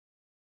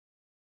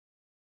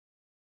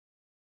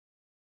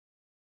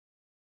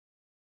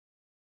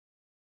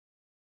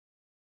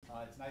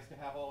It's nice to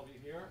have all of you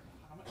here.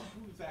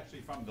 Who's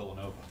actually from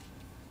Villanova?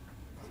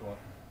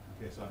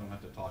 Okay, so I don't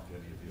have to talk to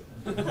any of you.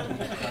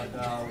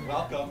 But,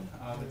 welcome.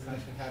 It's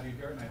nice to have you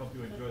here, and I hope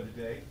you enjoy the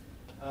day.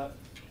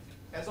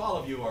 As all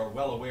of you are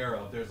well aware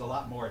of, there's a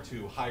lot more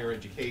to higher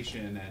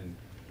education and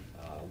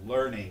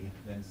learning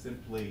than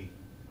simply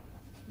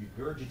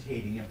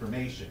regurgitating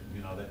information,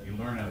 that you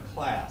learn in a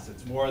class.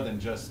 It's more than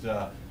just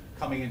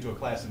coming into a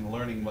class and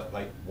learning what,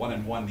 like, 1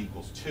 and 1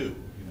 equals 2.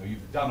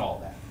 You've done all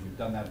that. You've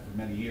done that for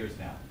many years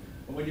now.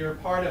 But when you're a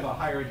part of a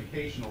higher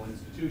educational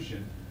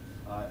institution,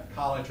 a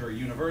college or a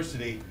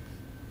university,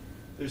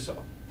 there's a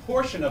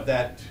portion of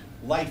that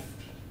life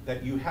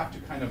that you have to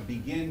kind of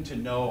begin to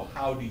know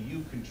how do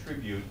you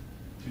contribute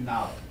to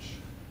knowledge.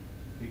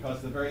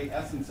 Because the very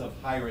essence of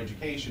higher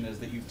education is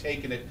that you've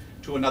taken it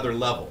to another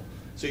level.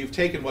 So you've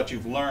taken what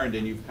you've learned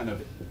and you've kind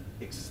of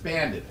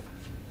expanded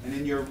it. And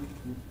in your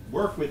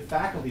work with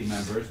faculty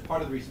members,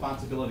 part of the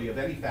responsibility of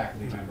any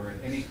faculty member at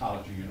any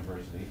college or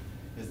university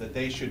is that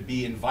they should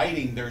be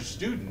inviting their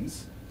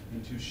students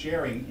into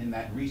sharing in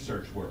that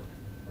research work,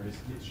 or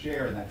to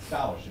share in that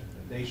scholarship.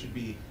 That they should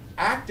be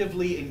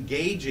actively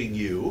engaging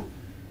you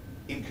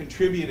in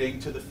contributing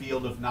to the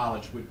field of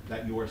knowledge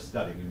that you are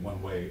studying in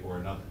one way or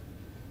another.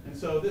 And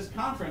so this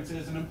conference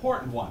is an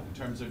important one in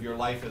terms of your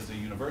life as a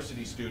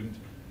university student,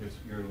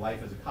 your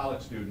life as a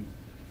college student,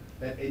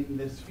 that in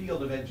this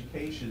field of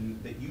education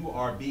that you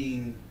are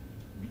being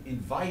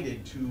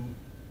invited to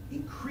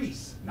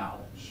increase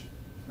knowledge,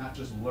 not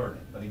just learn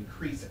it, but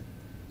increase it.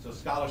 So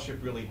scholarship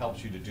really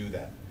helps you to do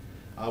that.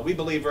 We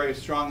believe very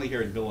strongly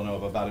here at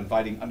Villanova about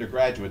inviting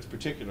undergraduates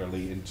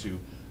particularly into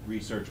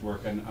research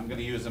work, and I'm going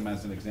to use them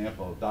as an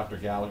example. Dr.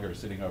 Gallagher,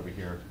 sitting over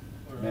here,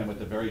 a man with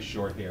the very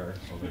short hair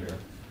over here,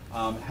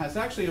 has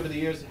actually over the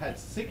years had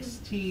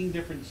 16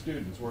 different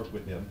students work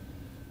with him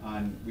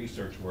on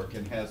research work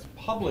and has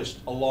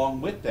published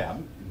along with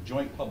them in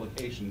joint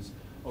publications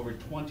over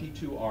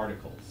 22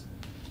 articles,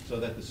 so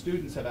that the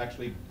students have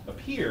actually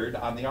appeared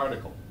on the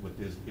article with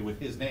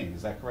his name.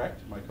 Is that correct?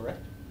 Am I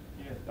correct?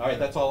 Yeah. All right,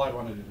 that's all I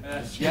wanted to do.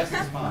 Yes,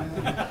 it's fine.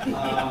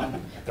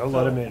 Don't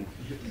let him in.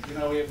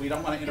 We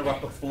don't want to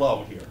interrupt the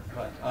flow here.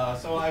 But,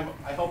 so I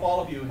hope all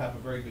of you have a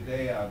very good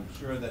day. I'm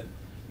sure that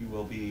you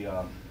will be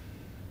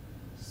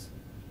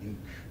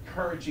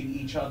encouraging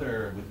each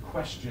other with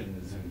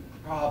questions and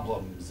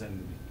problems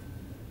and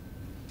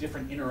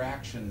different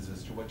interactions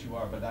as to what you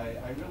are. But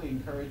I really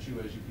encourage you,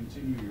 as you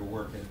continue your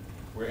work and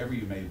wherever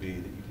you may be,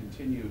 that you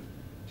continue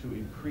to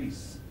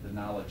increase the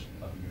knowledge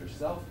of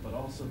yourself, but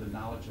also the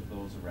knowledge of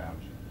those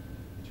around you.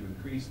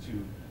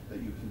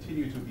 That you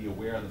continue to be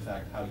aware of the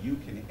fact how you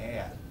can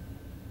add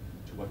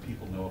to what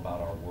people know about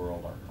our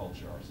world, our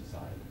culture, our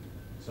society.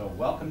 So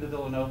welcome to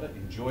Villanova.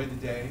 Enjoy the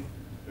day.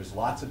 There's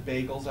lots of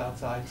bagels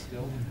outside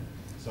still.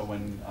 So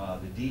when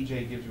the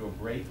DJ gives you a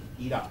break,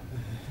 eat up,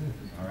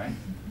 all right?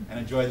 And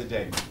enjoy the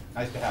day.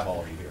 Nice to have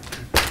all of you here.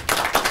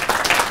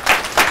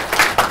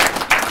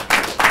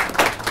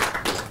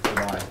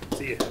 Goodbye.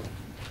 See you.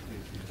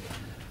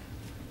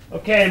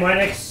 Okay, my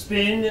next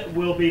spin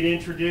will be to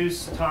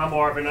introduce Tom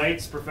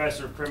Arvanites,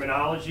 Professor of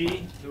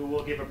Criminology, who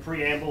will give a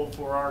preamble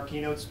for our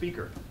keynote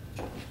speaker.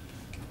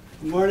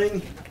 Good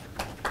morning.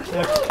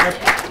 Welcome.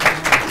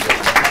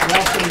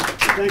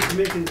 Thanks for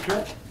making the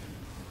trip.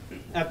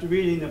 After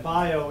reading the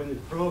bio in the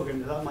program,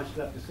 there's not much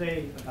left to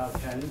say about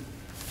Ken.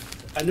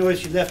 I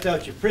noticed you left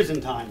out your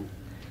prison time.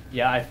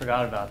 Yeah, I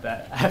forgot about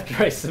that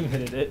after I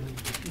submitted it.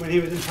 When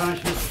he was in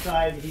Punishment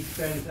Society, he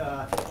spent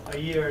a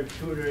year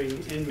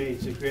tutoring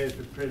inmates at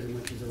Graduate Prison,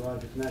 which is the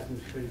largest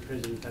maximum security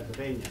prison in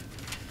Pennsylvania.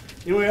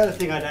 The only other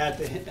thing I'd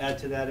add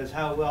to that is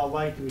how well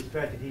liked and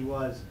respected he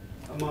was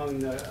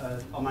among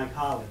my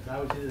colleagues.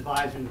 I was his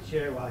advisor and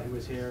chair while he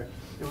was here,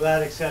 and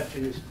without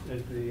exception,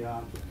 as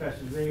the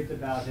professors raved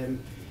about him,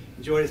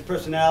 enjoyed his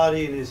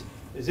personality and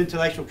his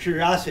intellectual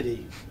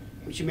curiosity,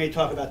 which you may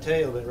talk about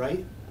today a little bit,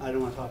 right? I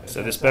don't want to talk about that.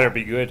 So this better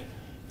be good.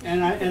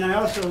 And I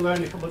also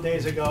learned a couple of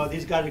days ago that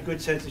he's got a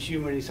good sense of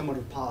humor and he's somewhat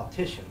of a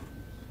politician.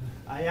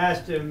 I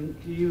asked him,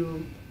 do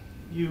you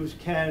use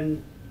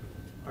Ken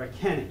or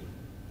Kenny?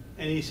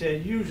 And he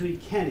said, usually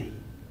Kenny,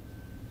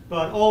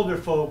 but older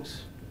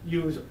folks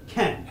use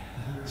Ken.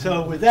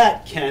 So with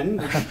that, Ken,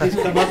 please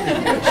come up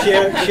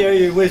and share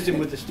your wisdom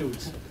with the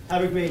students.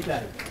 Have a great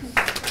day.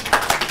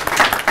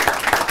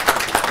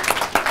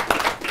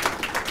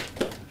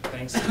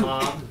 Thanks,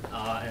 Tom,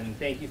 and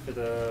thank you for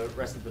the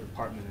rest of the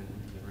department and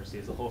the university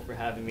as a whole for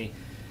having me.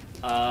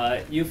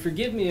 You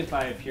forgive me if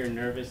I appear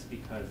nervous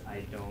because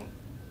I don't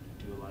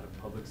do a lot of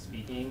public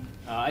speaking.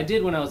 I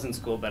did when I was in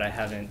school, but I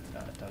haven't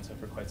done so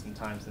for quite some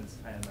time since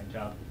I had my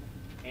job.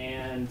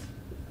 And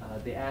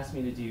they asked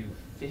me to do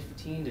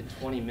 15 to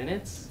 20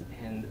 minutes,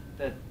 and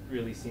that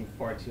really seemed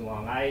far too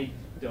long. I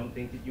don't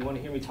think that you want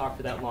to hear me talk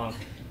for that long,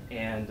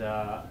 and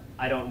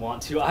I don't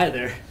want to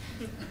either.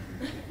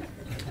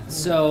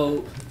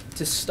 So,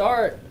 to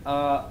start,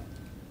 and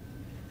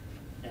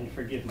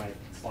forgive my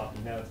sloppy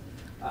notes,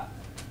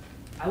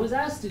 I was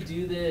asked to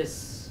do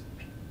this,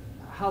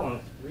 how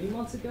long, 3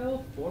 months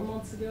ago, 4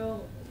 months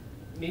ago,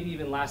 maybe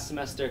even last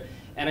semester,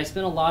 And I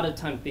spent a lot of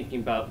time thinking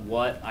about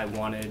what I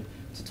wanted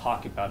to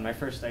talk about. My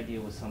first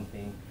idea was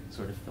something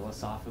sort of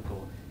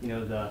philosophical. You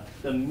know,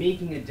 the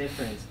making a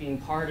difference, being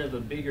part of a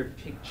bigger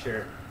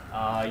picture.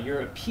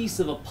 You're a piece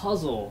of a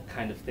puzzle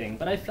kind of thing.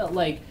 But I felt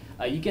like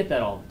you get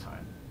that all the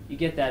time. You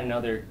get that in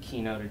other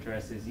keynote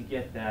addresses. You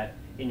get that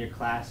in your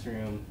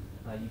classroom.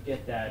 You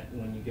get that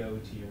when you go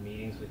to your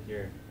meetings with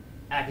your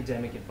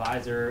academic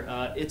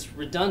advisor. It's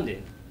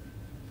redundant.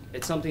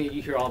 It's something that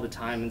you hear all the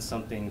time and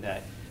something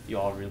that you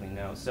all really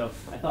know. So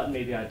I thought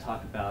maybe I'd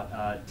talk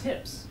about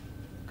tips.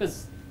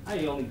 Because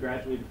I only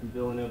graduated from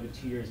Villanova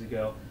 2 years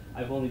ago.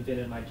 I've only been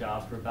at my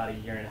job for about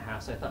 1.5 years,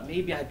 so I thought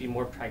maybe I'd be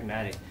more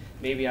pragmatic.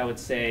 Maybe I would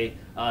say,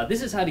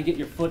 this is how to get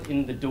your foot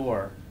in the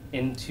door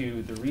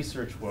into the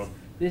research world.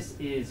 This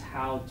is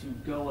how to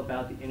go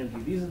about the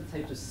interview. These are the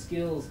types of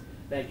skills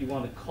that you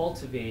want to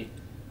cultivate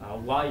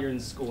while you're in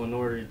school in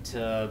order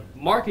to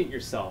market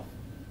yourself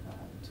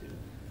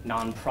to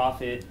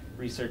nonprofit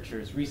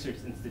researchers, research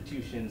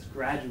institutions,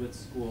 graduate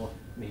school,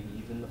 maybe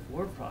even the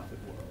for-profit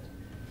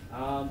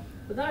world.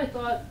 But then I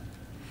thought,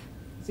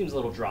 it seems a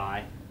little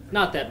dry,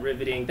 not that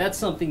riveting. That's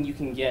something you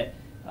can get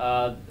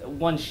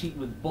one sheet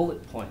with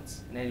bullet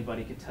points, and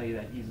anybody could tell you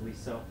that easily.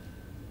 So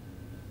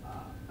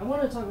I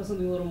want to talk about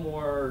something a little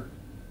more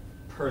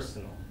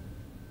personal.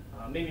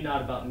 Maybe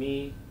not about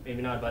me,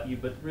 maybe not about you,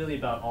 but really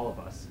about all of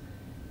us.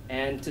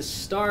 And to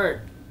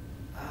start,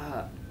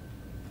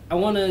 I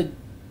want to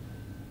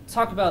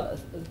talk about a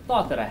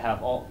thought that I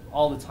have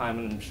all the time,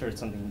 and I'm sure it's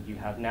something you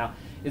have now,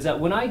 is that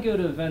when I go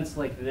to events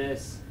like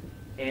this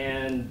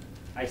and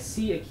I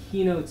see a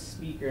keynote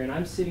speaker and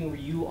I'm sitting where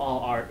you all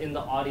are in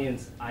the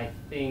audience, I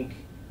think,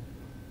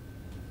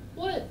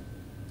 what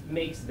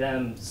makes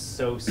them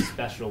so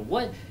special?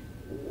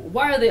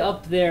 Why are they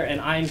up there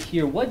and I'm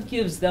here? What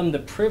gives them the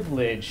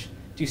privilege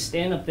to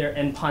stand up there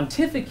and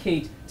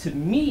pontificate to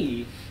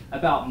me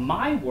about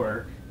my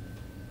work,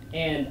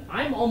 and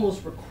I'm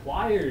almost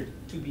required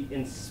to be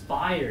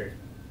inspired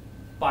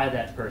by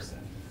that person?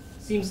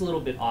 Seems a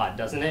little bit odd,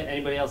 doesn't it?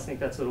 Anybody else think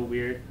that's a little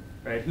weird?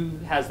 Right? Who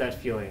has that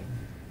feeling?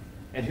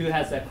 And who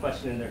has that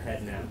question in their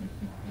head now?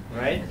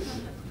 Right?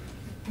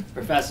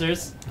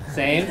 Professors?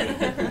 Same?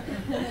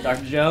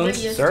 Dr. Jones?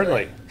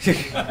 Certainly.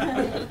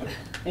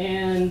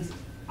 And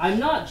I'm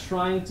not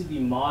trying to be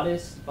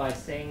modest by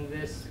saying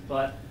this,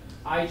 but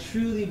I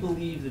truly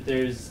believe that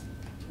there's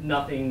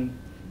nothing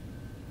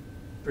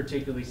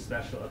particularly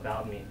special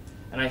about me.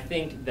 And I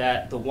think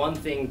that the one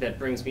thing that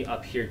brings me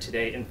up here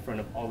today in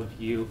front of all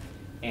of you,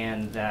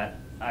 and that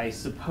I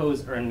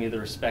suppose earned me the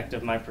respect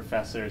of my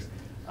professors,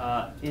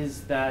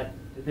 is that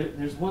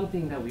there's one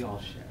thing that we all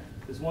share.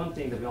 There's one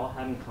thing that we all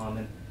have in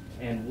common,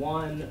 and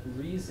one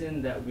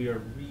reason that we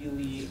are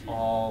really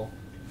all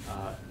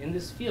in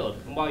this field,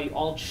 and why you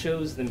all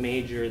chose the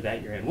major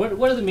that you're in. What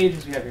are the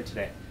majors we have here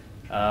today?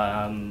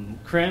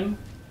 Crim.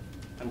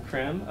 I'm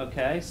Crim,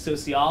 okay.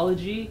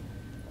 Sociology.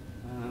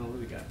 What do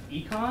we got?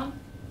 Econ?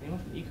 Anyone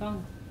from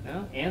Econ?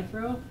 No?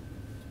 Anthro?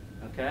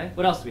 Okay.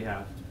 What else do we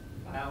have?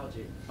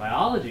 Biology.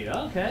 Biology,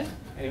 okay.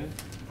 Anyone?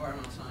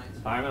 Environmental science.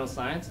 Environmental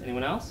science.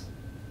 Anyone else?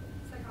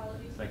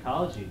 Psychology.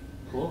 Psychology.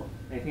 Cool.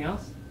 Anything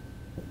else?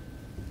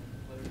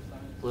 Political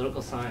science.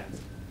 Political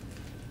science.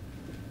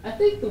 I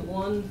think the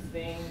one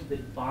thing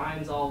that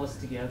binds all of us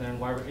together and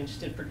why we're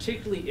interested,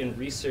 particularly in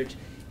research,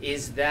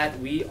 is that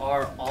we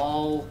are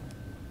all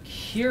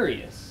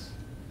curious.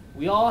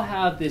 We all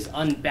have this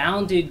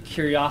unbounded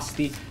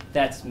curiosity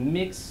that's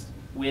mixed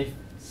with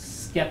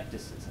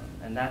skepticism,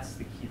 and that's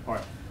the key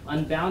part.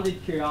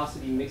 Unbounded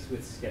curiosity mixed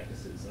with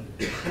skepticism.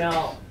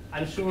 Now,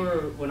 I'm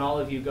sure when all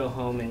of you go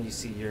home and you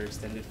see your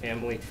extended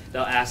family,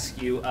 they'll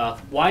ask you,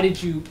 why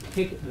did you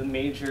pick the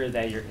major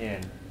that you're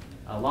in?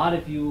 A lot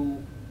of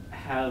you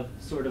have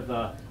sort of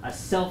a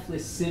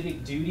selfless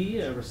civic duty,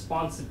 a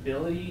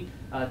responsibility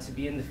to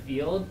be in the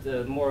field,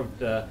 more of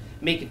the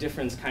make a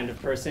difference kind of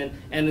person.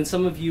 And then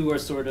some of you are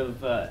sort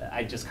of,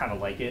 I just kind of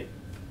like it.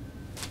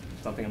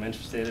 Something I'm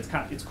interested in.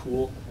 It's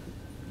cool.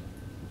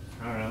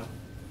 I don't know.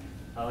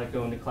 I like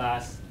going to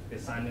class. The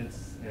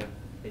assignments,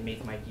 they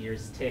make my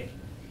gears tick.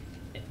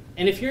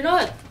 And if you're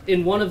not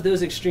in one of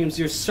those extremes,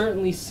 you're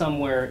certainly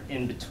somewhere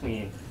in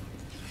between.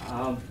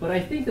 But I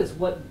think that's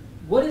what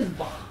is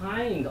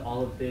behind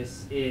all of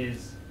this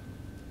is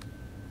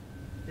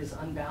this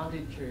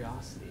unbounded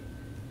curiosity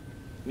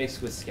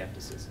mixed with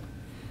skepticism.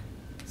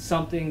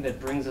 Something that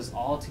brings us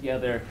all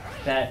together,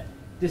 that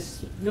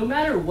no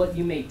matter what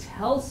you may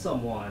tell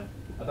someone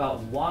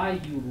about why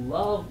you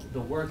love the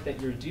work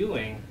that you're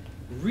doing,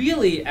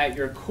 really at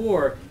your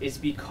core is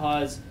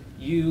because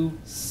you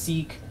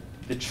seek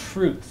the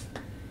truth.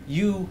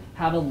 You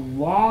have a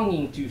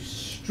longing to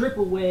strip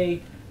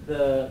away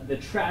the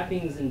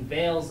trappings and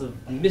veils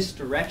of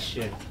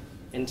misdirection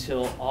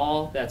until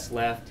all that's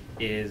left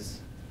is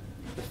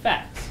the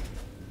facts.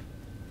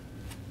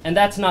 And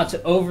that's not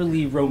to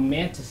overly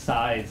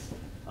romanticize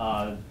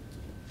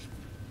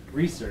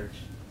research,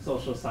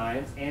 social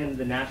science, and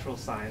the natural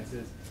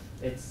sciences.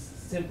 It's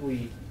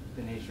simply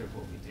the nature of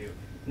what we do.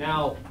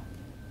 Now,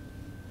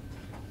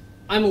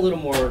 I'm a little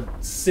more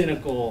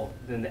cynical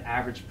than the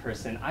average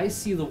person. I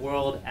see the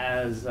world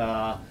as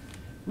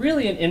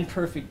really an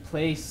imperfect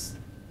place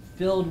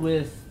filled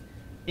with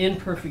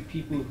imperfect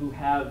people who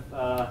have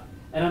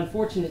an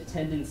unfortunate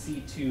tendency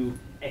to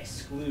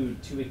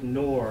exclude, to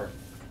ignore,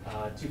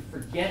 to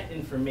forget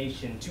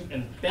information, to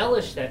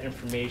embellish that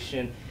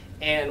information,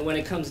 and when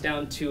it comes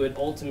down to it,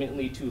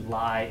 ultimately to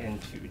lie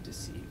and to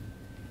deceive.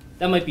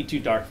 That might be too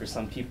dark for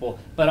some people,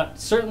 but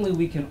certainly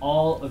we can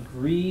all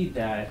agree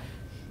that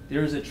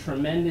there's a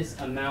tremendous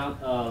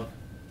amount of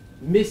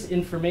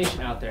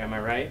misinformation out there, am I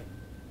right?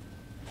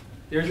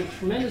 There's a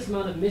tremendous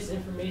amount of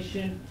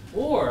misinformation,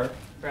 or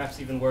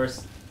perhaps even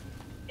worse,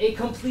 a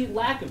complete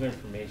lack of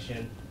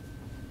information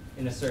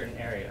in a certain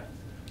area.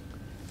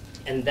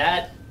 And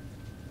that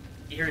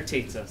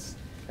irritates us,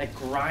 that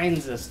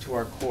grinds us to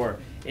our core.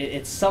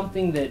 It's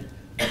something that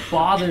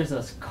bothers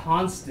us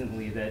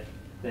constantly, that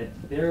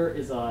there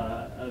is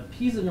a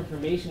piece of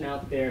information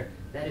out there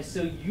that is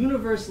so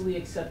universally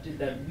accepted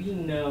that we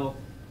know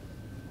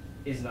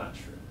is not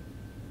true.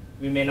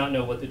 We may not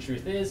know what the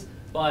truth is,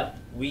 but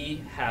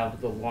we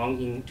have the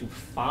longing to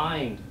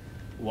find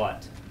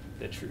what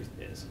the truth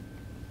is.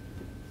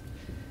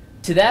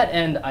 To that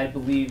end, I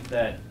believe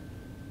that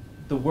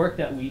the work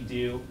that we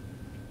do,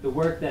 the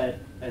work that,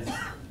 as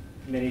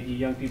many of you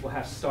young people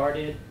have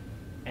started,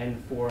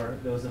 and for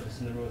those of us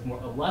in the room with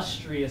more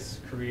illustrious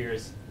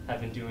careers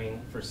have been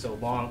doing for so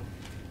long,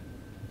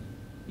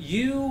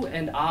 you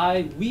and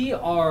I, we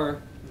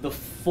are the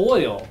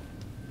foil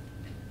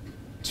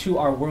to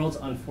our world's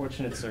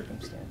unfortunate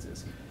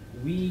circumstances.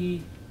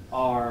 We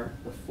are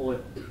the foil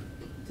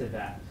to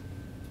that.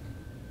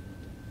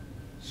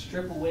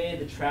 Strip away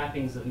the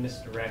trappings of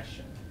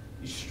misdirection.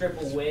 You strip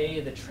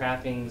away the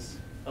trappings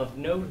of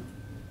no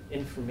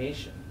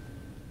information,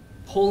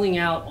 pulling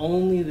out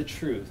only the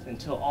truth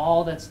until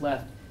all that's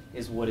left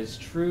is what is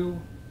true,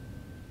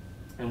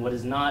 and what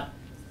is not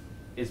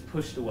is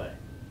pushed away.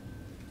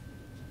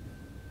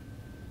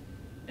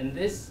 And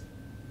this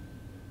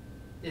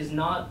is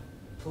not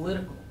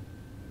political.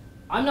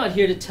 I'm not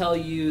here to tell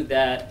you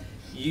that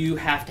you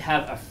have to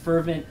have a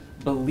fervent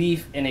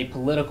belief in a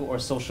political or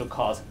social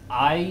cause.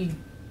 I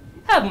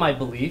have my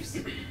beliefs,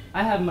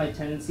 I have my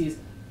tendencies,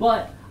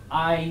 but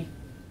I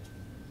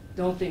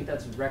don't think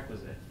that's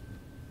requisite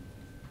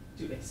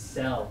to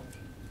excel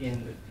in the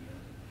field.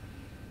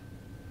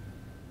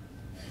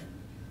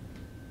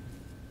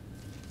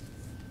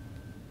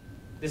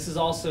 This is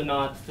also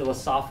not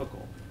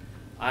philosophical.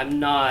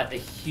 I'm not a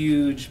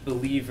huge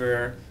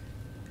believer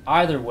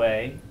either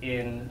way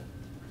in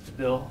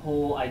the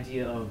whole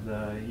idea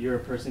of you're a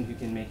person who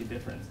can make a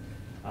difference.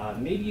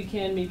 Maybe you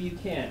can, maybe you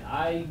can't.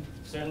 I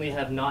certainly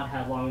have not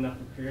had long enough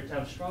of a career to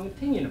have a strong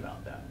opinion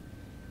about that.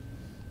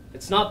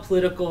 It's not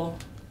political,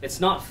 it's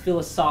not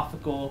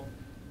philosophical,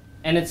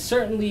 and it's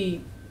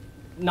certainly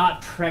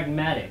not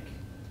pragmatic.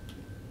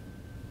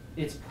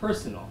 It's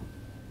personal.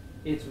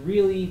 It's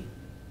really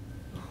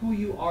who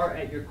you are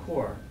at your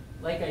core.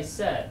 Like I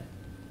said,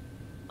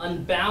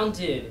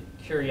 unbounded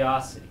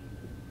curiosity,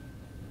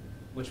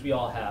 which we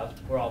all have,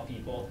 we're all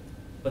people,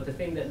 but the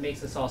thing that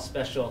makes us all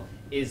special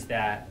is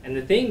that, and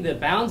the thing that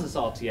bounds us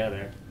all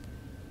together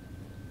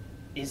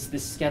is the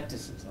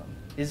skepticism,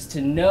 is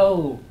to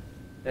know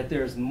that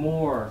there's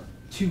more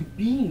to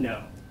be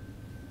known.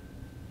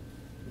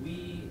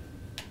 We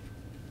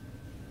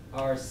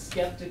are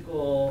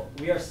skeptical,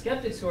 we are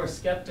skeptics who are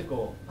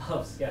skeptical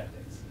of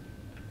skeptics.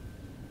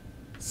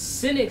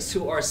 Cynics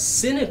who are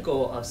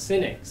cynical of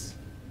cynics.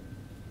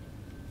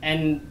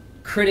 And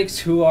critics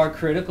who are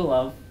critical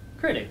of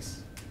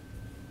critics.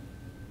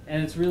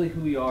 And it's really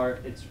who we are,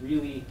 it's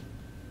really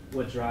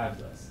what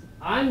drives us.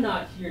 I'm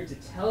not here to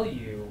tell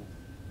you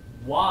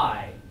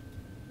why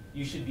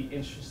you should be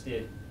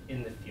interested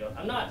in the field.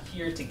 I'm not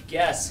here to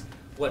guess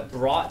what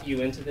brought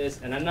you into this,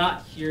 and I'm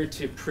not here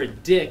to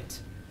predict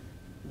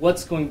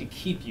what's going to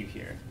keep you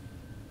here.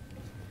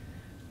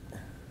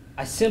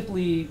 I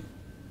simply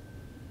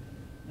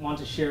want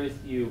to share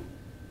with you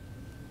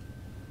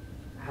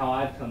how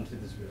I've come to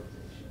this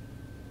realization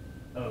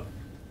of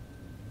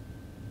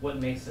what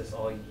makes us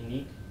all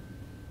unique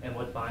and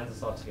what binds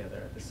us all together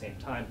at the same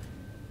time.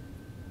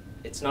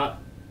 It's not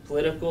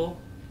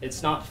political,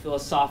 it's not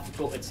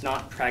philosophical, it's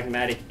not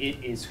pragmatic,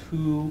 it is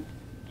who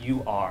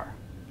you are.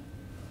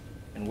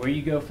 And where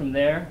you go from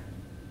there,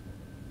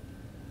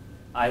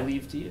 I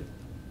leave to you.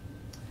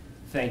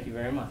 Thank you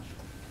very much.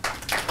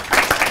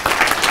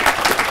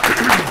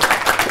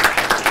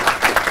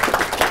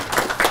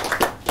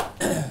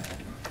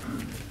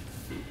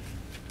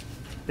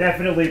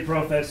 Definitely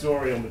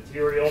professorial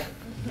material.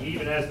 He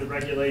even has the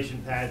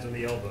regulation pads on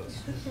the elbows.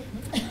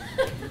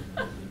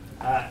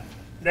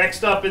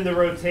 Next up in the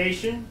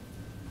rotation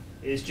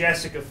is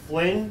Jessica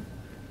Flynn,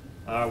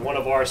 one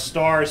of our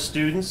star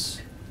students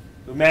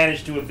who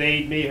managed to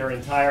evade me her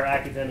entire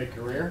academic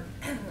career.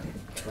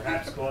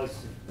 Perhaps cause,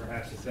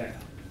 perhaps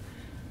effect.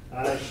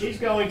 She's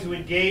going to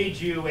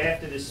engage you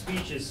after the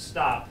speeches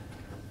stop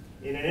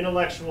in an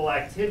intellectual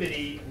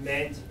activity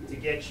meant to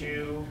get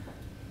you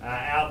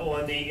out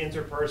on the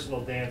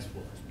interpersonal dance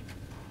floor.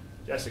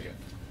 Jessica.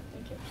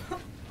 Thank you.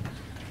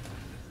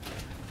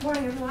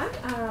 Morning,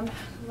 everyone.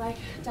 Like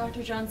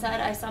Dr. Jones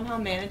said, I somehow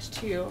managed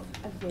to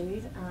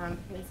evade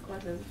his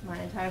courses my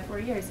entire 4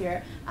 years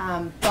here.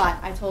 But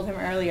I told him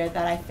earlier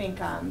that I think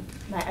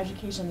my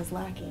education is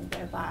lacking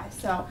thereby.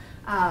 So.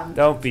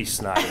 Don't be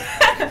snotty.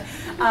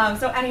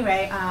 So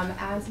anyway,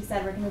 as he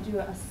said, we're going to do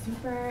a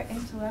super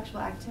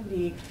intellectual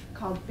activity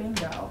called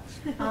bingo.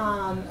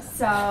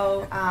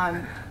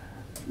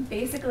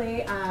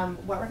 Basically,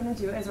 what we're going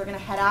to do is we're going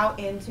to head out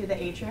into the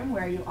atrium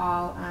where you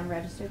all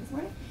registered this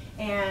morning.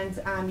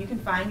 And you can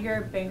find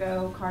your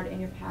bingo card in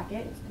your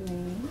packet. It's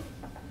green.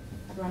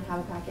 Everyone have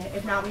a packet.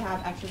 If not, we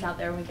have extras out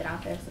there when we get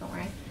out there, so don't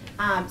worry.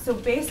 So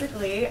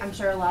basically, I'm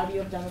sure a lot of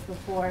you have done this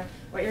before.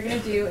 What you're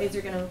going to do is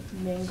you're going to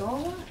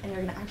mingle, and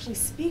you're going to actually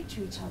speak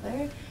to each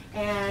other.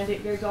 And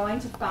you're going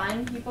to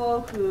find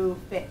people who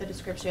fit the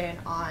description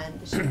on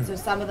the sheet. So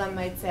some of them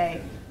might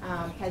say,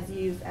 has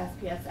used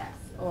SPSS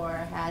or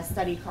has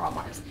studied Karl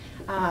Marx.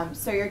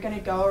 So you're going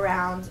to go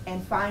around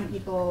and find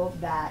people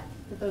that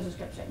fit those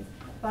descriptions.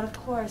 But of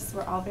course,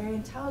 we're all very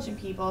intelligent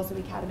people, so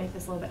we had to make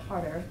this a little bit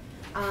harder.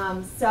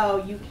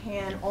 So you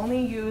can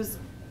only use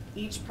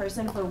each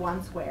person for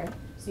one square.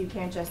 So you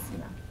can't just,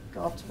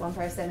 go up to one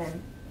person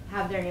and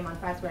have their name on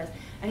 5 squares.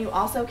 And you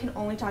also can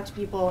only talk to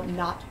people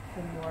not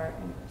from your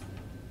university.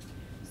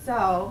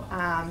 So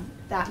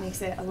that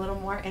makes it a little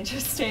more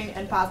interesting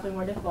and possibly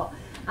more difficult.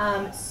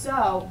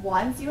 So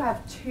once you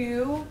have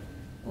 2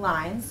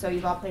 lines, so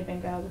you've all played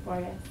bingo before,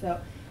 yeah?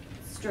 So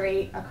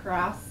straight,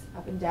 across,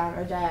 up and down,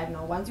 or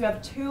diagonal. Once you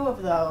have 2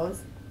 of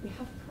those, we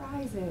have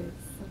prizes,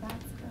 so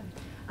that's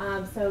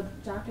good. So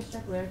Dr.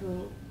 Strickler,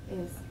 who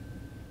is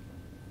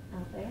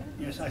out there?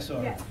 Yes, I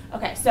saw Yeah. it.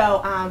 Okay,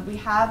 so we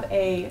have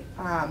a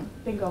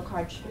bingo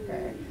card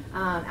checker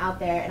out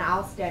there, and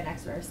I'll stand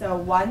next to her. So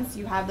once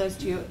you have those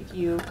 2, if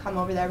you come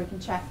over there, we can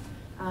check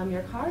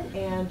your card,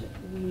 and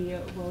we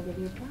will give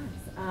you a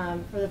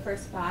prize. For the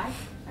first 5,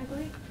 I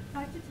believe?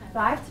 5 to 10.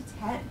 5 to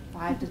 10.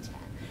 5 to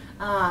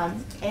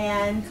 10.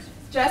 And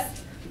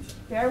just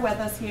bear with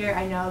us here.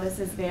 I know this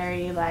is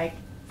very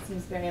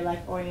seems very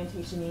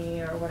orientation-y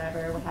or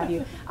whatever, what have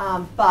you.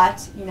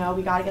 But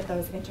we got to get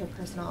those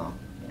interpersonal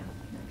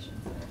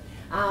connections.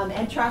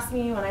 And trust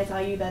me when I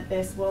tell you that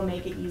this will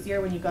make it easier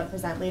when you go to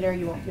present later.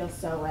 You won't feel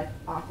so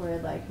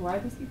awkward, who are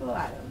these people?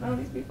 I don't know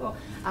these people.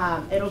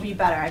 It'll be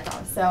better, I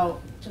promise. So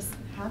just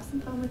have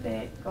some fun with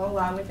it. Go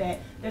along with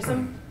it. There's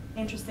some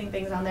interesting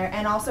things on there,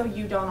 and also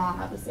you don't all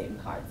have the same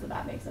card, so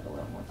that makes it a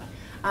little more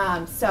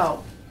fun.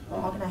 So we're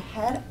all gonna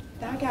head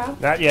back out.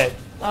 Not yet.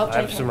 Oh, I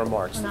have JK. some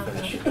remarks We're to not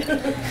finish.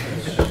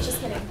 gonna-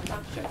 Just kidding.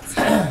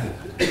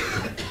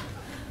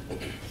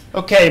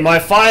 Okay, my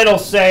final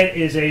set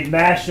is a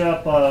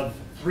mashup of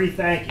 3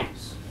 thank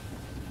yous.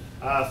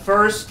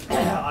 First,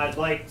 I'd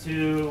like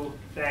to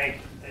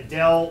thank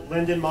Adele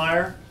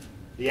Lindenmeyer,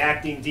 the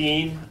Acting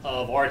Dean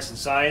of Arts and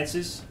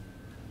Sciences.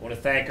 I want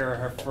to thank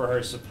her for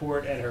her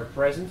support and her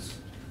presence.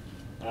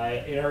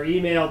 In her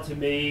email to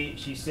me,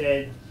 she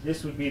said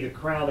this would be the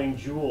crowning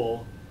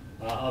jewel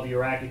of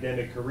your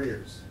academic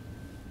careers.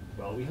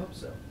 Well, we hope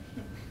so.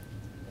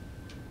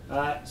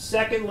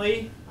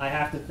 Secondly, I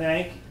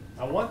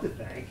want to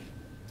thank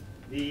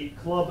the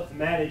club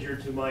manager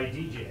to my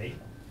DJ.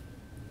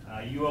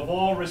 You have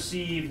all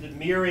received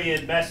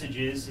myriad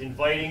messages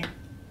inviting,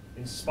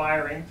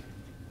 inspiring,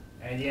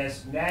 and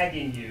yes,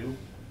 nagging you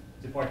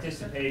to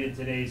participate in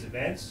today's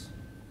events.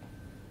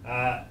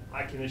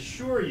 I can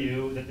assure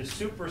you that the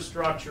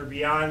superstructure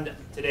beyond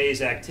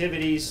today's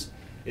activities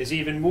is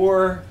even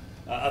more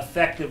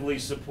effectively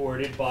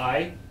supported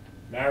by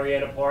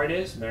Mariana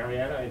Pardes.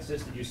 Mariana, I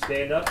insist that you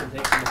stand up and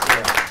take some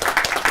applause.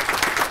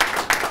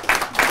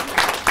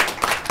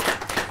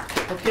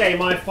 Okay,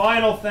 my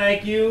final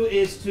thank you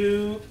is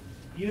to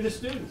you, the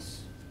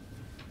students.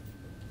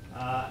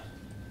 I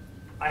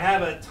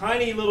have a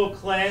tiny little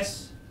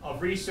class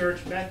of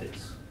research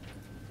methods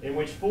in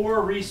which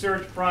 4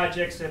 research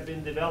projects have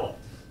been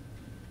developed.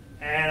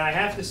 And I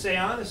have to say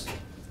honestly,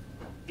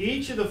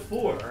 each of the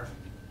 4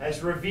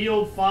 has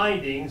revealed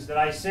findings that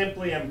I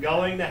simply am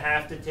going to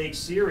have to take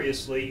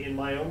seriously in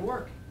my own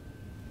work.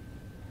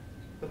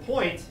 The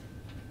point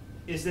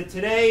is that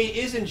today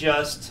isn't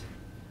just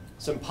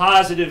some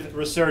positive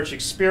research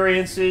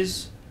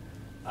experiences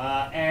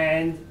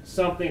and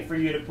something for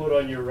you to put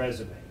on your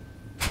resume.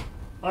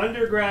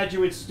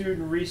 Undergraduate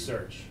student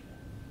research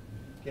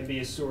can be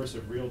a source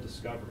of real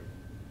discovery.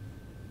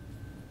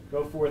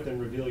 Go forth and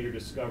reveal your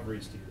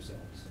discoveries to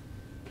yourselves.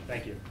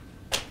 Thank you.